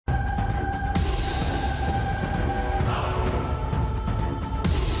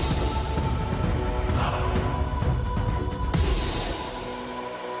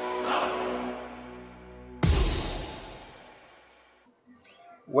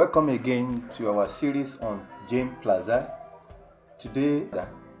Welcome again to our series on Janeplaza. Today,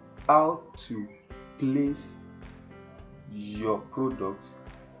 how to place your product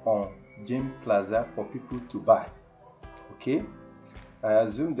on Janeplaza for people to buy. Okay, I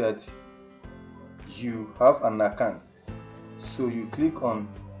assume that you have an account, so you click on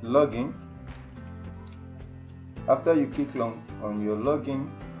login. After you click on your login,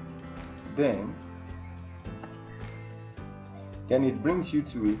 then it brings you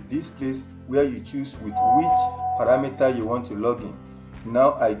to this place where you choose with which parameter you want to log in.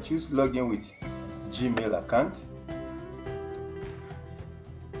 Now I choose login with Gmail account.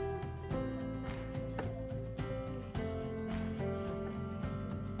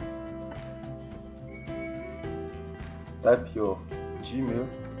 Type your Gmail.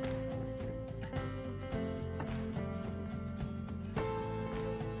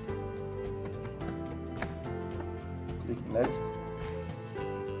 Click next.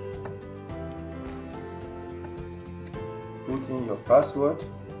 Put in your password.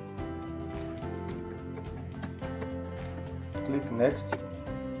 Click next.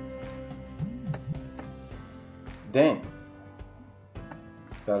 Then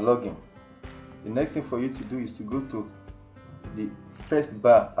you are logging. The next thing for you to do is to go to the first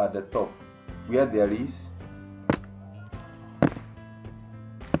bar at the top where there is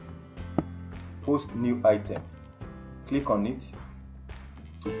post new item. Click on it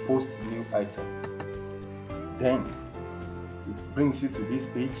to post new item. Then it brings you to this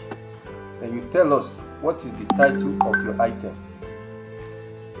page. Then you tell us what is the title of your item.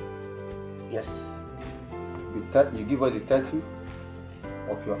 Yes, you give us the title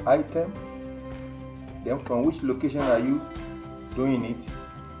of your item. Then from which location are you doing it?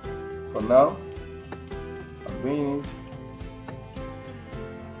 For now, I'm doing it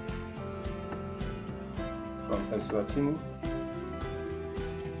from Eswatini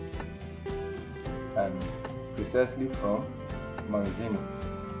and precisely from Manzini.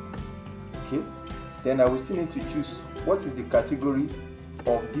 Okay, then I will still need to choose what is the category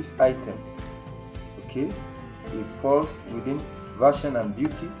of this item. Okay, it falls within fashion and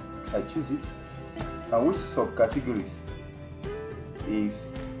beauty. I choose it. And which subcategories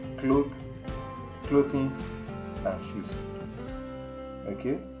is clothing and shoes.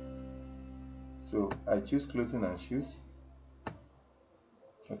 Okay, so I choose clothing and shoes.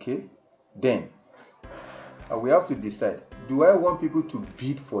 Okay, then we have to decide, do I want people to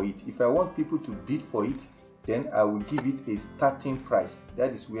bid for it? If I want people to bid for it, then I will give it a starting price.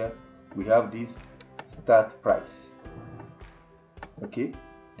 That is where we have this start price. Okay,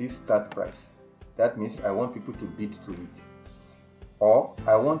 this start price. That means I want people to bid to it. Or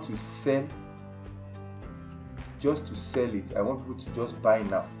I want to sell, just to sell it. I want people to just buy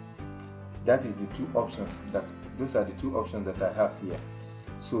now. That is the two options. Those are the two options that I have here.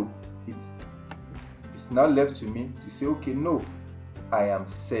 So it's now left to me to say, okay, no, I am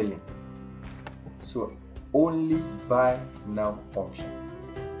selling. So only buy now function.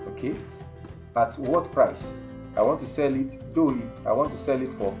 Okay, at what price? I want to sell it, though I want to sell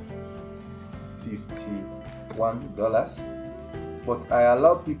it for $51, but I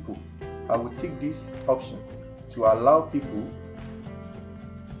allow people, I will take this option to allow people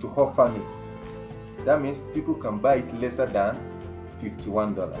to offer me. That means people can buy it lesser than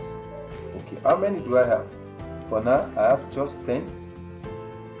 $51. Okay, how many do I have? For now, I have just 10.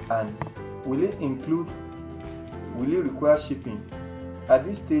 And will it require shipping? At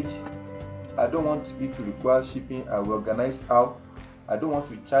this stage, I don't want it to require shipping. I will organize how. I don't want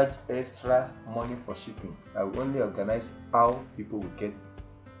to charge extra money for shipping. I will only organize how people will get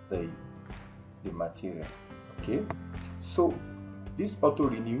the materials. Okay, so this auto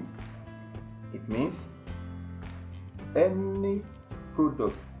renew, it means any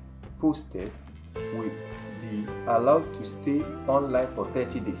product posted will be allowed to stay online for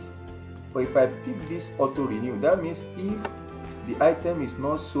 30 days. But if I pick this auto renew, that means if the item is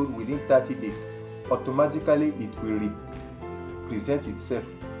not sold within 30 days, automatically it will present itself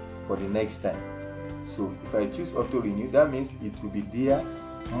for the next time. So if I choose auto renew, that means it will be there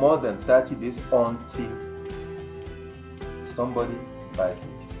more than 30 days until somebody buys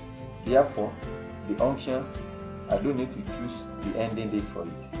it. Therefore, the auction, I don't need to choose the ending date for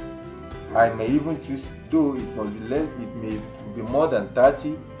it. I may even choose, though it must be less, it may be more than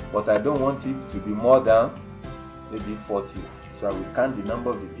 30, but I don't want it to be more than maybe 40. So I will count the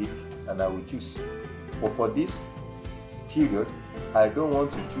number of the dates and I will choose. But for this period, I don't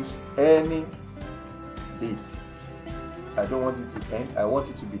want to choose any date. I don't want it to end. I want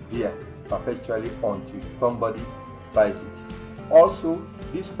it to be there perpetually until somebody buys it. Also,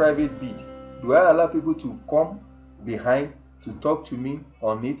 this private bid, do I allow people to come behind to talk to me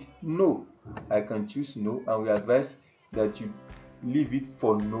on it? No. I can choose no, and we advise that you leave it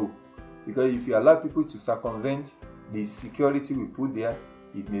for no, because if you allow people to circumvent the security we put there,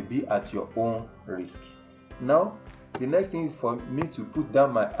 it may be at your own risk. Now the next thing is for me to put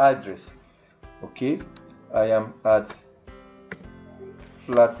down my address. Okay, I am at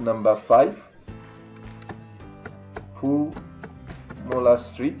flat number 5, Pumula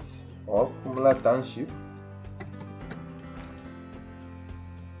Street or Pumula Township.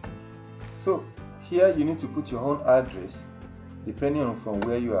 So here you need to put your own address depending on from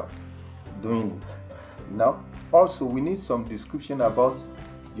where you are doing it. Now also we need some description about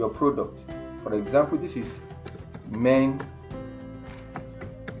your product. For example, this is men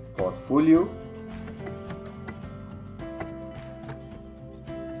portfolio.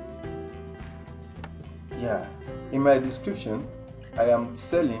 Yeah, in my description I am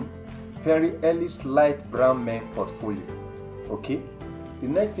selling Perry Ellis light brown men portfolio. Okay, the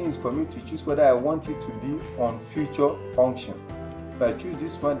next thing is for me to choose whether I want it to be on future auction. If I choose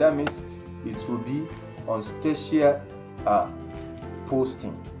this one, that means it will be on special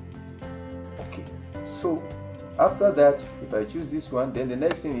posting. Okay, so after that, if I choose this one, then the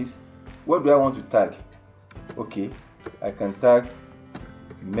next thing is, what do I want to tag? Okay, I can tag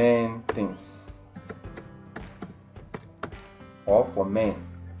men things, or for men,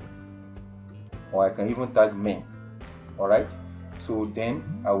 or I can even tag men. All right, so then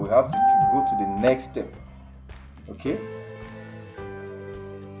I will have to go to the next step. Okay,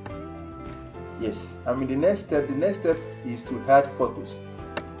 yes, I mean the next step is to add photos.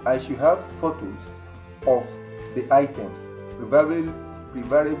 I should have photos of the items,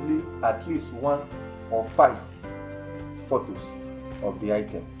 preferably at least 1 or 5 photos of the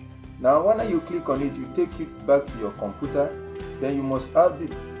item. Now when you click on it, you take it back to your computer. Then you must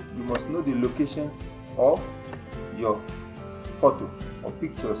know the location of your photo or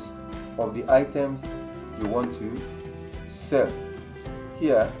pictures of the items you want to sell.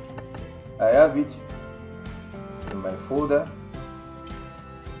 Here I have it in my folder.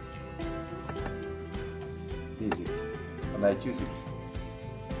 This is it, and I choose it.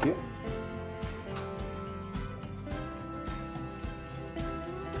 Okay,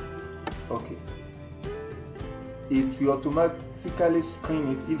 okay, it will automatically screen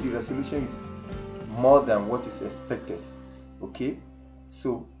it if the resolution is more than what is expected. Okay,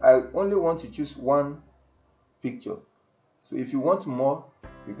 so I only want to choose one picture. So if you want more,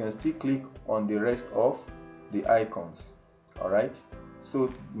 you can still click on the rest of the icons. All right,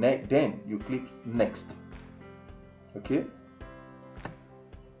 so then you click next. Okay,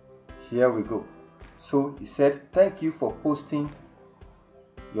 here we go. So he said, thank you for posting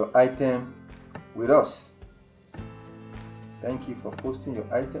your item with us. Thank you for posting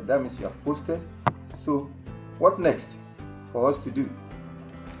your item. That means you have posted. So what next for us to do?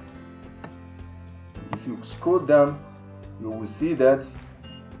 If you scroll down, you will see that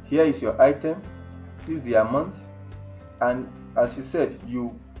here is your item, this is the amount, and as he said,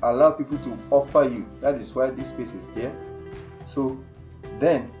 you allow people to offer you. That is why this space is there. So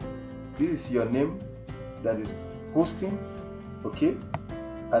then this is your name that is posting. Okay,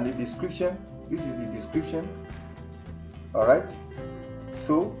 and the description, this is the description. All right,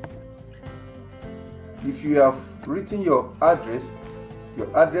 so if you have written your address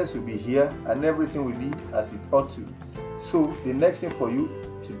will be here and everything will be as it ought to. So the next thing for you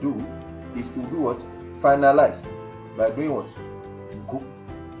to do is to do what? Finalize. By doing what? Go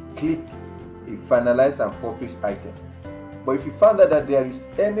click a finalize and publish item. But if you find out that there is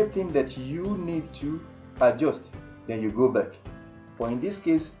anything that you need to adjust, then you go back. But in this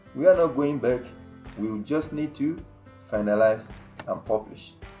case, we are not going back. We will just need to finalize and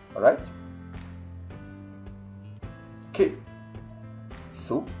publish. All right, okay,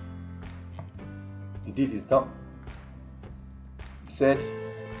 so the deed is done. He said,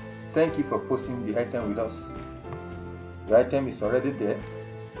 thank you for posting the item with us. The item is already there.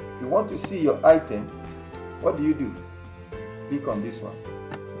 If you want to see your item, what do? Click on this one.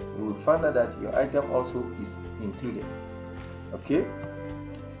 You will find out that your item also is included. Okay,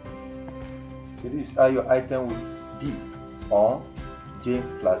 so this is how your item will be on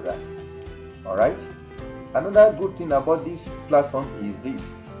Janeplaza. All right, another good thing about this platform is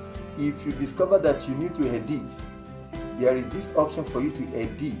this: if you discover that you need to edit, there is this option for you to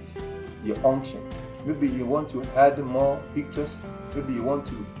edit your auction. Maybe you want to add more pictures, maybe you want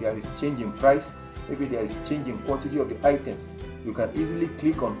to, there is change in price, maybe there is change in quantity of the items. You can easily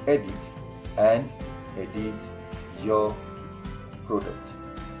click on edit and edit your product.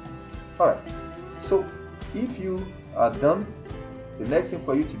 All right, so if you are done, the next thing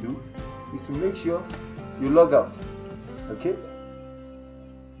for you to do is to make sure you log out. Okay,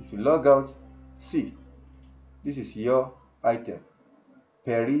 if you log out, see, this is your item.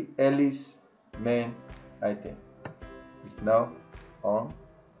 Perry Ellis main item is now on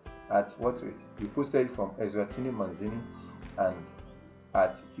at what rate? We posted from Eswatini Manzini and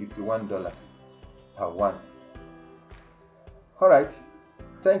at $51 per one. Alright,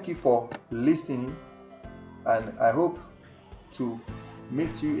 thank you for listening, and I hope to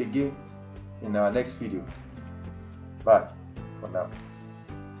meet you again in our next video. Bye for now.